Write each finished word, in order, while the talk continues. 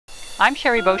I'm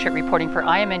Sherry Boschert reporting for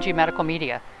IMNG Medical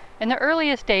Media. In the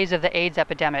earliest days of the AIDS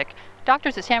epidemic,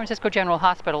 doctors at San Francisco General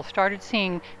Hospital started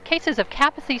seeing cases of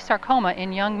Kaposi sarcoma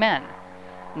in young men.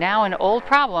 Now an old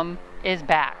problem is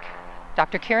back.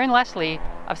 Dr. Kieron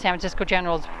of San Francisco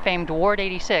General's famed Ward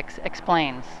 86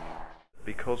 explains.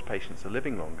 Because patients are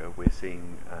living longer, we're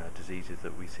seeing diseases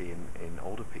that we see in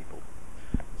older people.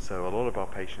 So a lot of our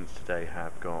patients today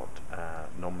have got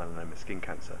non-melanoma skin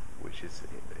cancer, which is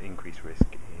increased risk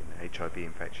in HIV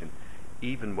infection,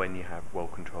 even when you have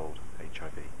well-controlled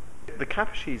HIV. The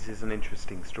Kaposis is an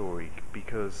interesting story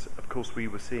because, of course, we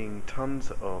were seeing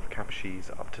tons of Kaposis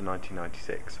up to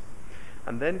 1996.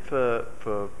 And then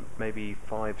for maybe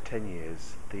 5-10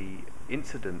 years, the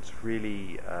incidence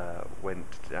really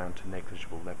went down to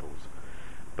negligible levels.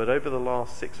 But over the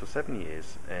last 6 or 7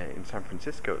 years, in San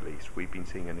Francisco at least, we've been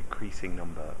seeing an increasing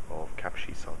number of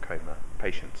Kaposi sarcoma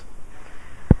patients.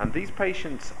 And these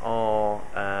patients are,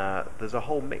 there's a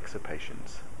whole mix of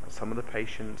patients. Some of the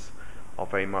patients are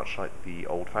very much like the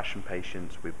old-fashioned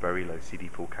patients with very low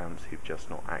CD4 counts who've just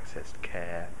not accessed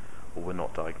care or were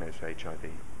not diagnosed with HIV.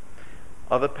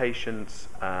 Other patients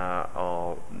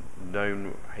are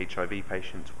known HIV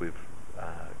patients with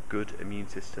good immune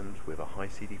systems with a high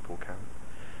CD4 count.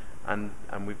 And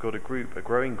we've got a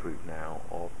growing group now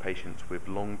of patients with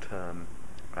long-term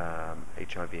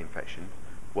HIV infection,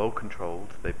 well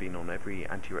controlled. They've been on every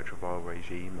antiretroviral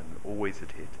regime and always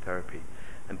adhered to therapy.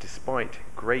 And despite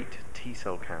great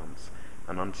T-cell counts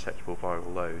and undetectable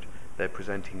viral load, they're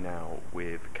presenting now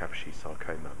with Kaposi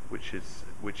sarcoma, which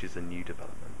is a new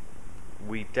development.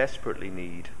 We desperately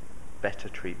need better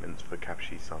treatments for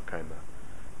Kaposi sarcoma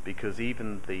because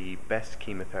even the best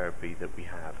chemotherapy that we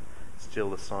have,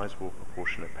 still a sizable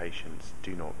proportion of patients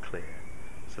do not clear.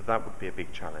 So that would be a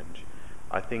big challenge.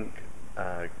 I think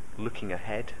looking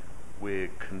ahead, we're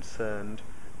concerned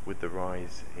with the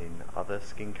rise in other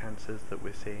skin cancers that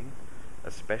we're seeing,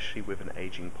 especially with an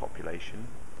aging population.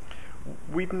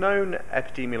 We've known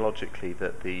epidemiologically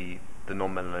that the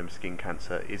non-melanoma skin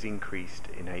cancer is increased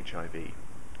in HIV,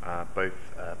 both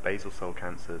basal cell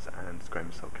cancers and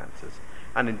squamous cell cancers,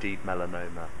 and indeed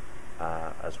melanoma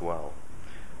as well.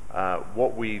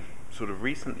 What we've sort of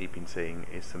recently been seeing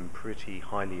is some pretty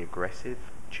highly aggressive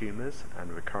tumours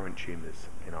and recurrent tumours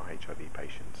in our HIV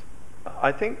patients.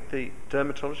 I think the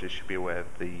dermatologists should be aware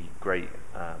of the great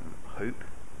hope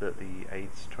that the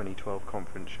AIDS 2012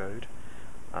 conference showed.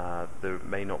 There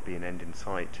may not be an end in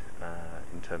sight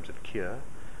in terms of cure,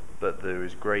 but there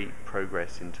is great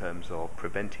progress in terms of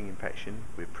preventing infection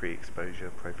with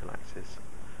pre-exposure prophylaxis.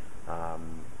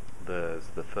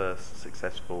 The first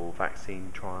successful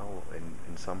vaccine trial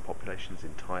in some populations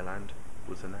in Thailand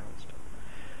was announced.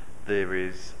 There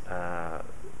is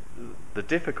the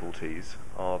difficulties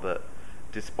are that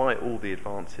despite all the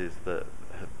advances that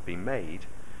have been made,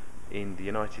 in the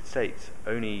United States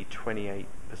only 28%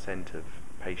 of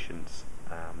patients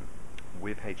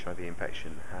with HIV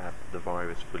infection have the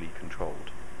virus fully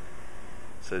controlled.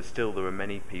 So still there are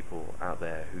many people out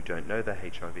there who don't know their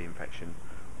HIV infection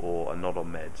or are not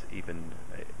on meds, even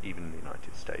in the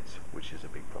United States, which is a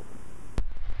big problem.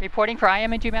 Reporting for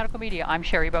IMNG Medical Media, I'm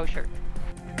Sherry Boschert.